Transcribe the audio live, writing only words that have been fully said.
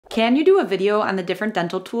Can you do a video on the different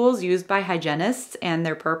dental tools used by hygienists and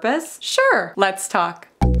their purpose? Sure, let's talk.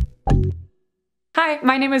 Hi,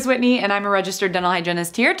 my name is Whitney and I'm a registered dental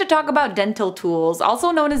hygienist here to talk about dental tools,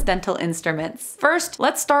 also known as dental instruments. First,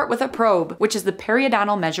 let's start with a probe, which is the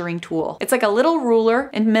periodontal measuring tool. It's like a little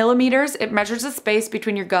ruler. In millimeters, it measures the space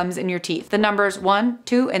between your gums and your teeth. The numbers 1,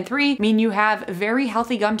 2, and 3 mean you have very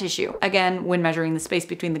healthy gum tissue, again, when measuring the space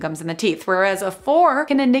between the gums and the teeth, whereas a 4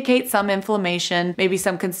 can indicate some inflammation, maybe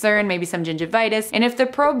some concern, maybe some gingivitis, and if the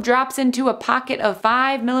probe drops into a pocket of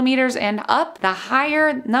 5 millimeters and up, the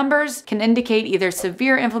higher numbers can indicate either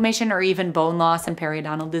severe inflammation or even bone loss and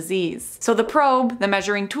periodontal disease. So the probe, the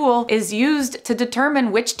measuring tool, is used to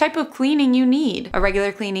determine which type of cleaning you need. A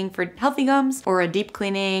regular cleaning for healthy gums or a deep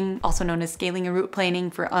cleaning, also known as scaling and root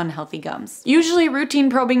planing, for unhealthy gums. Usually routine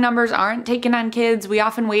probing numbers aren't taken on kids. We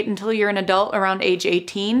often wait until you're an adult around age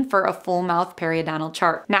 18 for a full mouth periodontal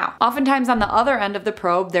chart. Now, oftentimes on the other end of the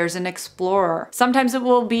probe, there's an explorer. Sometimes it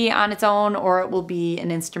will be on its own or it will be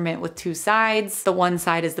an instrument with two sides. The one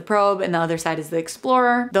side is the probe and the other side is the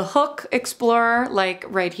explorer. The hook explorer, like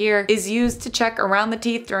right here, is used to check around the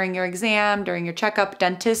teeth during your exam, during your checkup.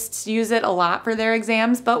 Dentists use it a lot for their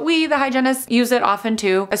exams, but we, the hygienists, use it often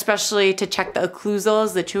too, especially to check the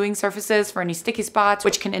occlusals, the chewing surfaces, for any sticky spots,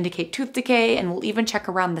 which can indicate tooth decay, and we'll even check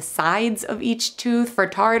around the sides of each tooth for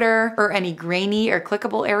tartar or any grainy or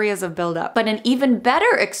clickable areas of buildup. But an even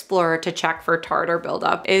better explorer to check for tartar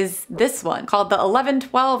buildup is this one, called the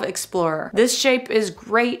 1112 Explorer. This shape is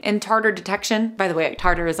great in tartar detection. By the way,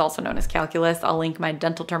 tartar is also known as calculus. I'll link my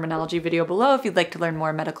dental terminology video below if you'd like to learn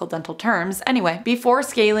more medical dental terms. Anyway, before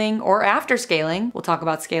scaling or after scaling, we'll talk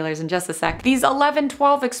about scalers in just a sec, these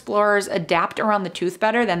 1112 Explorers adapt around the tooth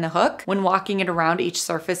better than the hook when walking it around each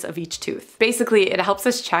surface of each tooth. Basically, it helps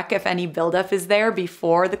us check if any buildup is there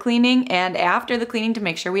before the cleaning and after the cleaning to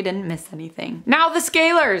make sure we didn't miss anything. Now the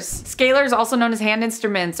scalers! Scalers, also known as hand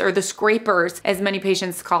instruments, or the scrapers, as many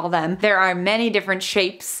patients call them. There are many different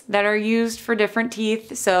shapes that are used for different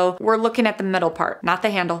teeth, so we're looking at the middle part, not the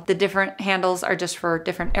handle. The different handles are just for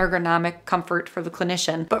different ergonomic comfort for the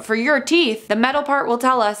clinician. But for your teeth, the metal part will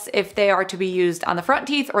tell us if they are to be used on the front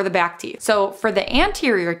teeth or the back teeth. So for the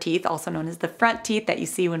anterior teeth, also known as the front teeth that you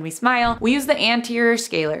see when we smile, we use the anterior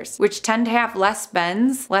scalers, which tend to have less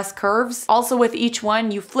bends, less curves. Also with each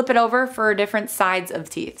one, you flip it over for different sides of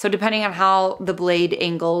teeth. So depending on how the blade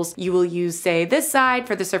angles, you will use, say, this side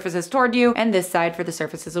for the surfaces toward you and this side for the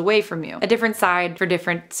surfaces away from you. A different side for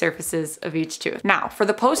different surfaces of each tooth. Now, for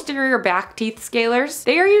the posterior back teeth scalers,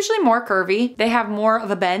 they are usually more curvy. They have more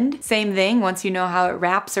of a bend. Same thing, once you know how it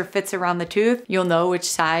wraps or fits around the tooth, you'll know which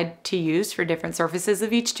side to use for different surfaces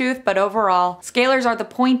of each tooth. But overall, scalers are the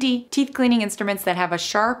pointy teeth cleaning instruments that have a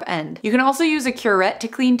sharp end. You can also use a curette to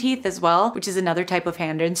clean teeth as well, which is another type of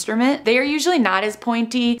hand instrument. They are usually not as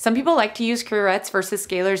pointy. Some people like to use curettes versus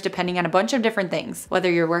scalers depending on a bunch of different things.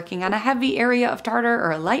 Whether you're working on a heavy area of tartar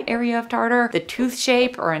or a light area of tartar, the tooth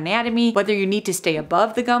shape or anatomy, whether you need to stay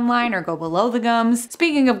above the gum line or go below the gums.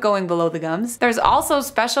 Speaking of going below the gums, there's also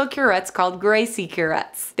special curettes called Gracie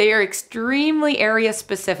curettes. They are extremely area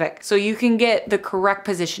specific, so you can get the correct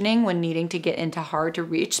positioning when needing to get into hard to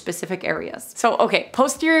reach specific areas. So okay,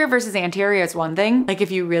 posterior versus anterior is one thing. Like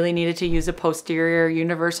if you really needed to use a posterior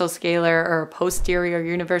universal scaler or a posterior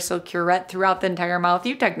universal curette throughout the entire mouth,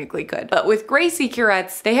 you technically could. But with Gracie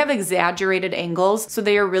curettes, they have exaggerated angles, so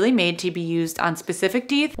they are really made to be used on specific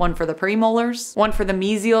teeth, one for the premolars, one for the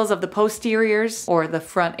mesials of the posteriors, or the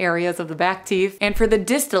front areas of the back teeth, and for the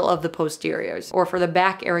distal of the posteriors, or for the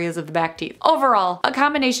back areas of the back teeth. Overall, a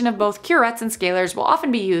combination of both curettes and scalers will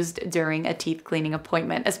often be used during a teeth cleaning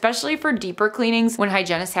appointment, especially for deeper cleanings when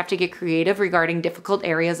hygienists have to get creative regarding difficult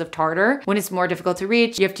areas of tartar. When it's more difficult to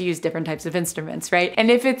reach, you have to use different types of instruments, right? And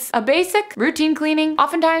if it's a basic routine cleaning,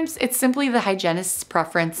 oftentimes it's simply the hygienist's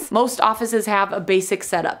preference. Most offices have a basic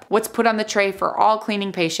setup. What's put on the tray for all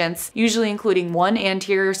cleaning patients, usually including one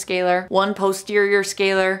anterior scaler, one posterior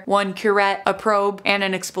scaler, one curette, a probe, and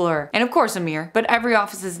an explorer. And of course a mirror. But every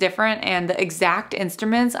office is different and the exact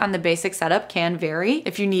instruments on the basic setup can vary.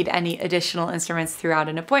 If you need any additional instruments throughout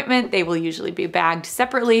an appointment, they will usually be bagged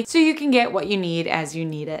separately so you can get what you need as you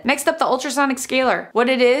need it. Next up, the ultrasonic scaler. What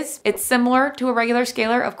it is, it's similar to a regular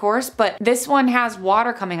scaler, of course, but this one has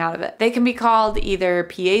water coming out of it. They can be called either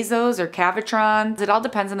piezos or cavitrons. It all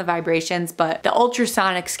depends on the vibration vibrations, but the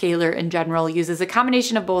ultrasonic scaler in general uses a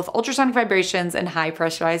combination of both ultrasonic vibrations and high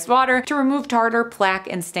pressurized water to remove tartar, plaque,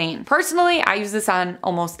 and stain. Personally, I use this on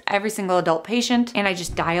almost every single adult patient, and I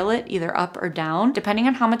just dial it either up or down depending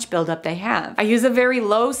on how much buildup they have. I use a very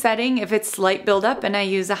low setting if it's slight buildup, and I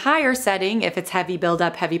use a higher setting if it's heavy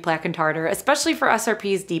buildup, heavy plaque and tartar, especially for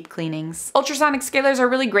SRP's deep cleanings. Ultrasonic scalers are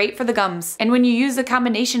really great for the gums, and when you use a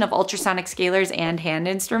combination of ultrasonic scalers and hand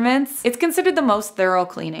instruments, it's considered the most thorough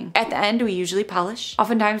cleaning. At the end, we usually polish.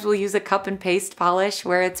 Oftentimes we'll use a cup and paste polish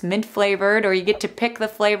where it's mint flavored, or you get to pick the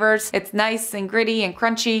flavors. It's nice and gritty and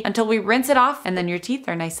crunchy until we rinse it off, and then your teeth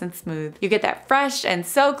are nice and smooth. You get that fresh and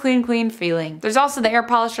so clean feeling. There's also the air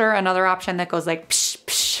polisher, another option that goes like psh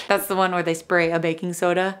psh. That's the one where they spray a baking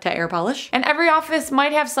soda to air polish. And every office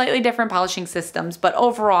might have slightly different polishing systems, but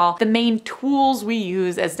overall, the main tools we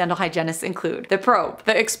use as dental hygienists include the probe,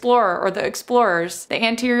 the explorer or the explorers, the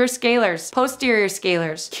anterior scalers, posterior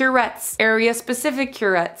scalers, curettes, area-specific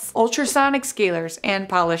curettes, ultrasonic scalers, and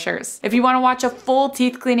polishers. If you want to watch a full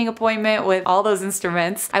teeth cleaning appointment with all those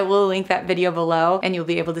instruments, I will link that video below, and you'll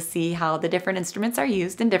be able to see how the different instruments are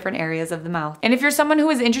used in different areas of the mouth. And if you're someone who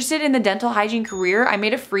is interested in the dental hygiene career, I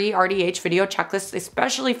made a free RDH video checklist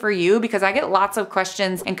especially for you because I get lots of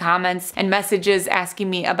questions and comments and messages asking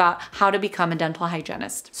me about how to become a dental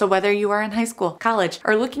hygienist. So whether you are in high school, college,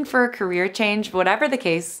 or looking for a career change, whatever the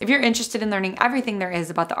case, if you're interested in learning everything there is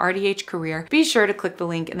about the RDH career, be sure to click the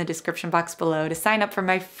link in the description box below to sign up for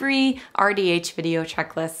my free RDH video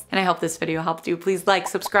checklist. And I hope this video helped you. Please like,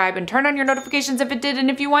 subscribe, and turn on your notifications if it did. And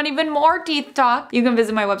if you want even more teeth talk, you can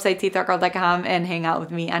visit my website teethtalkgirl.com and hang out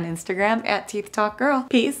with me on Instagram at teethtalkgirl.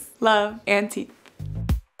 Peace, love, and teeth.